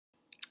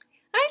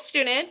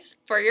students,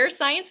 for your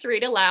science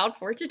read aloud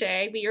for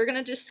today, we are going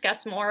to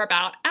discuss more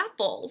about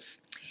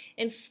apples.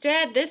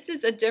 Instead, this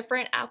is a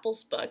different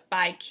apples book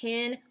by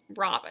Ken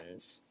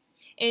Robbins.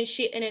 And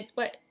it's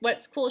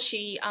what's cool,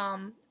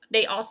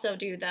 they also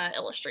do the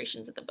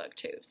illustrations of the book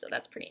too, so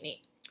that's pretty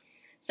neat.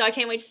 So I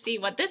can't wait to see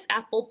what this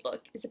apple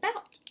book is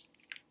about.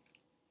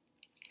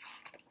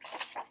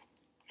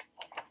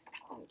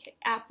 Okay,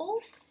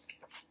 apples.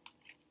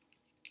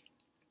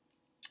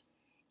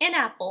 An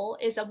apple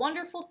is a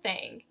wonderful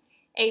thing,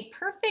 a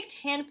perfect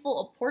handful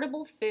of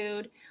portable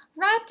food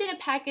wrapped in a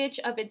package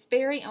of its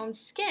very own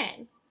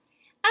skin.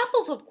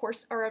 Apples, of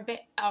course, are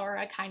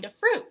a kind of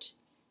fruit.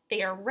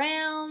 They are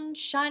round,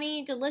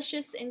 shiny,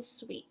 delicious, and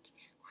sweet,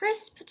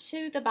 crisp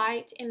to the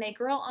bite, and they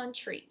grow on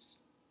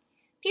trees.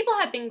 People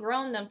have been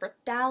growing them for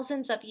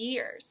thousands of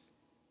years.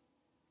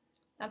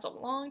 That's a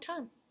long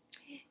time.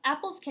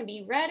 Apples can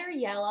be red or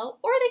yellow,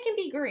 or they can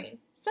be green.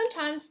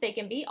 Sometimes they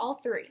can be all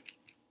three.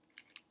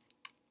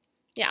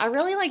 Yeah, I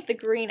really like the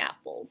green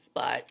apples,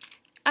 but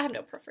I have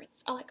no preference.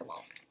 I like them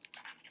all.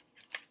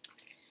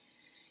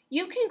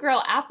 You can grow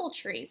apple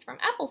trees from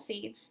apple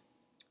seeds,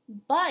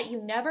 but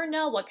you never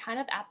know what kind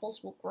of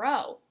apples will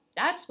grow.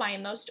 That's why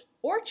in most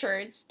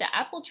orchards, the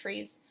apple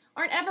trees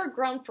aren't ever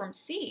grown from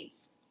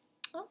seeds.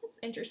 Oh, that's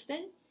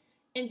interesting.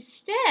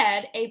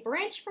 Instead, a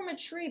branch from a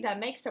tree that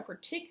makes a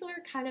particular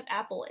kind of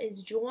apple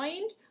is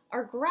joined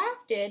or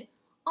grafted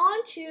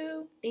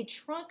onto the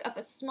trunk of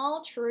a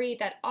small tree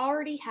that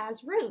already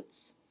has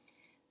roots.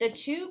 The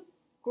two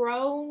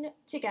grown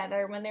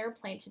together when they are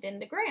planted in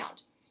the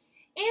ground.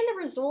 And the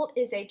result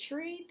is a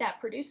tree that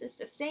produces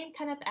the same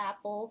kind of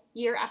apple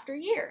year after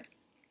year.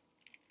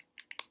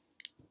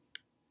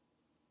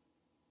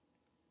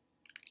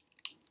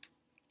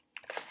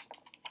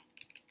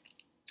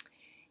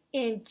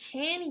 In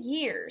 10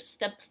 years,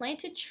 the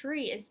planted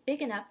tree is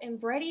big enough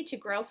and ready to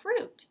grow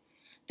fruit.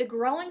 The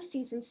growing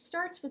season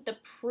starts with the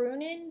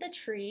pruning the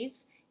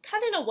trees,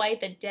 cutting away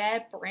the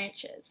dead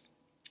branches.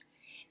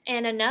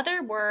 And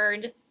another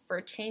word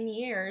for 10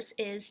 years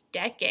is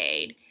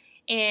decade.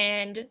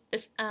 And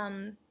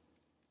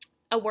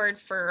a word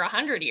for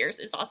 100 years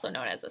is also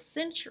known as a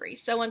century.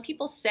 So when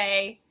people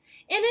say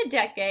in a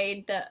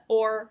decade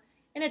or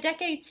in a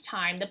decade's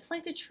time, the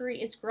planted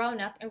tree is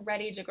grown up and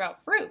ready to grow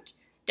fruit.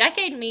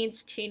 Decade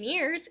means 10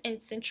 years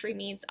and century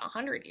means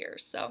 100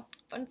 years. So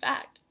fun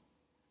fact.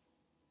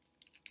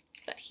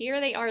 But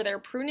here they are, they're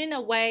pruning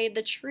away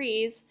the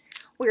trees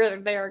where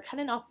they're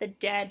cutting off the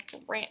dead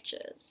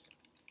branches.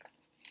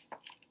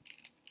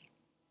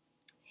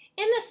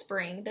 In the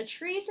spring, the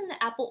trees in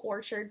the apple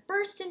orchard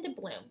burst into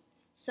bloom.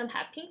 Some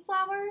have pink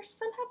flowers,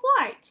 some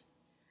have white.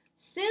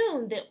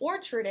 Soon the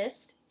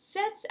orchardist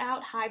sets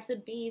out hives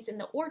of bees in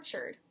the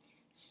orchard.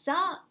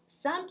 Some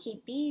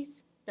keep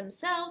bees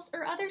themselves,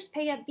 or others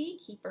pay a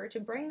beekeeper to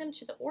bring them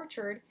to the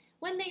orchard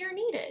when they are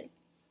needed.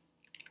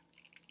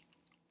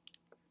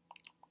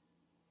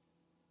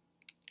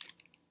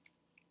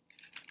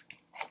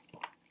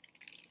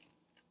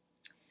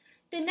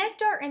 The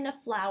nectar in the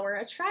flower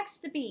attracts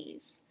the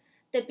bees.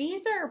 The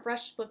bees are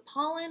brushed with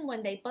pollen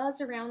when they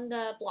buzz around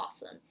the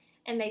blossom,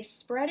 and they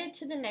spread it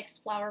to the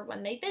next flower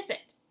when they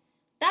visit.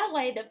 That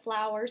way the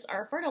flowers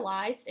are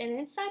fertilized, and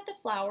inside the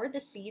flower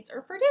the seeds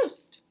are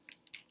produced.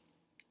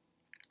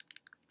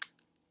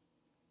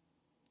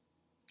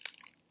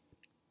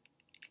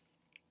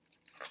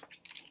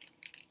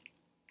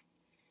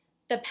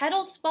 The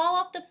petals fall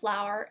off the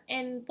flower,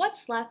 and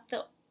what's left,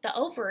 the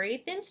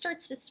ovary, then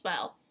starts to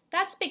swell.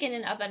 That's the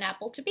beginning of an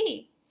apple to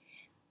be.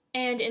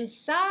 And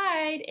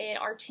inside it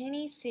are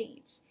tiny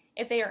seeds.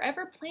 If they are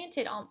ever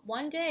planted on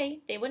one day,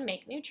 they would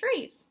make new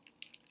trees.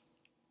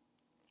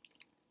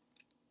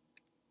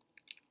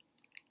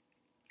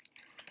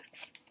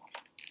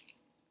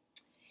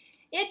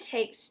 It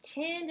takes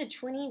 10 to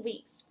 20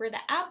 weeks for the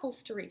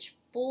apples to reach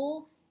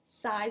full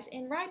size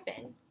and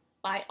ripen.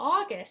 By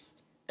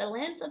August, the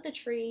limbs of the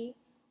tree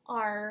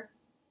are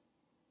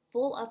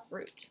full of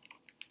fruit.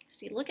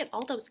 See, look at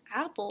all those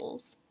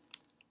apples.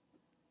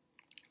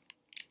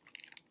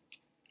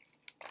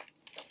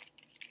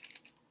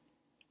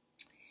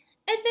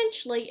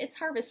 Eventually, it's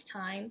harvest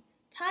time.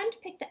 Time to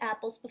pick the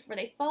apples before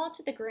they fall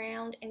to the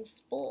ground and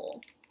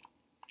spoil.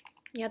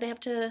 Yeah, they have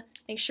to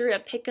make sure to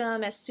pick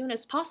them as soon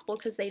as possible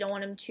because they don't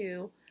want them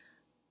to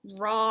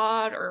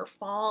rot or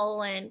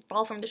fall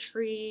from the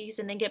trees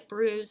and then get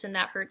bruised, and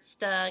that hurts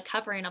the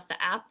covering of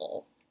the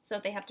apple. So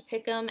they have to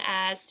pick them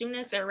as soon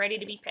as they're ready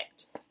to be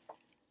picked.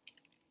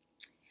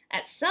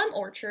 At some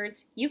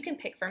orchards, you can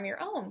pick from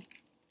your own.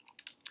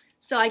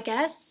 So I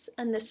guess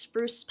in the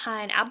spruce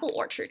pine apple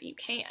orchard you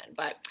can,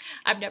 but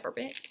I've never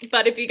been.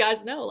 But if you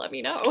guys know, let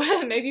me know.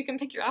 Maybe you can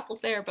pick your apples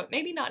there, but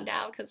maybe not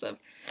now because of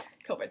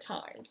COVID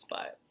times,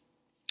 but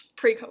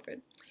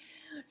pre-COVID.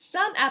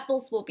 Some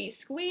apples will be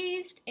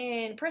squeezed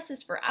in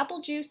presses for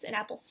apple juice and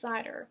apple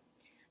cider.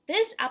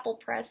 This apple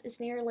press is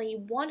nearly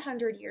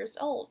 100 years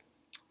old.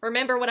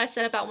 Remember what I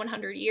said about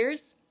 100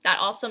 years? That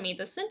also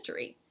means a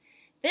century.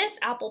 This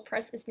apple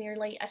press is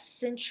nearly a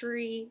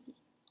century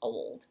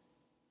old.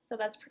 So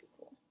that's pretty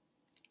cool.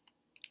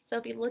 So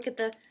if you look at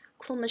the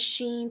cool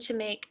machine to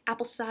make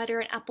apple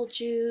cider and apple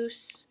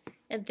juice,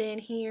 and then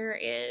here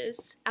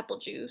is apple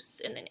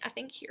juice, and then I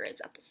think here is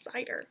apple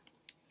cider.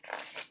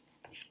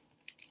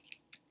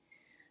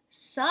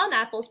 Some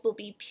apples will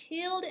be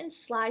peeled and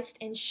sliced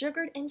and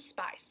sugared in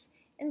spice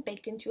and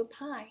baked into a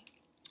pie.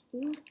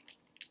 Ooh.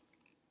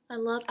 I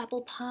love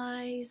apple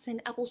pies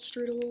and apple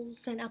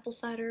strudels and apple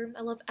cider.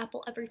 I love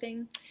apple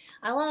everything.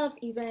 I love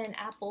even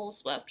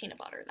apples with peanut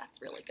butter.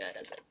 That's really good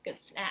as a good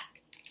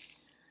snack.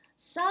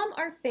 Some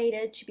are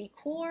fated to be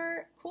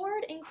cored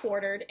and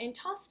quartered and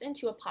tossed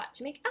into a pot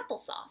to make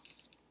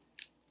applesauce.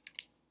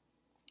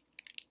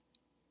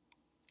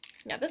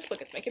 Now this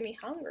book is making me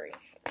hungry.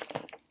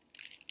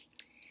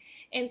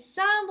 And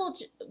some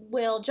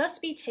will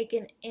just be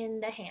taken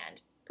in the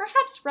hand,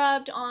 perhaps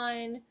rubbed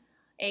on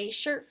a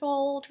shirt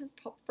fold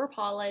for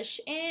polish,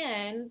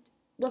 and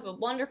with a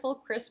wonderful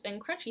crisp and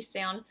crunchy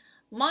sound,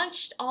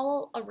 munched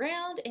all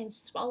around and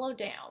swallowed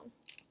down.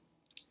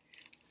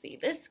 See,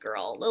 this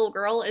girl, little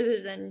girl,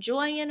 is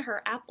enjoying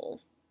her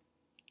apple.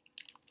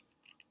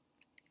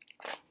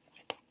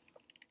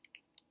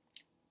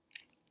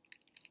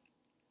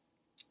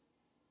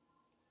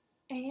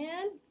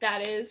 And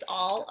that is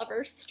all of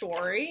our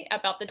story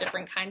about the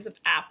different kinds of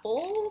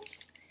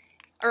apples,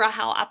 or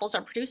how apples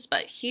are produced.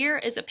 But here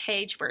is a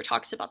page where it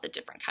talks about the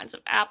different kinds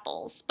of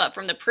apples. But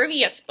from the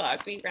previous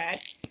book we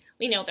read,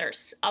 we know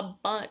there's a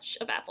bunch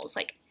of apples.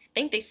 Like, I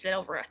think they said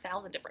over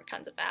 1,000 different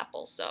kinds of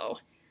apples, so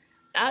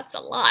that's a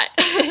lot.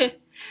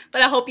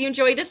 But I hope you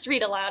enjoyed this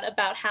read aloud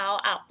about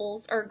how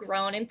apples are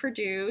grown and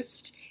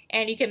produced,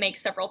 and you can make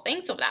several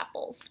things with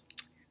apples.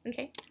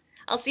 Okay,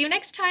 I'll see you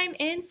next time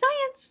in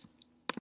science.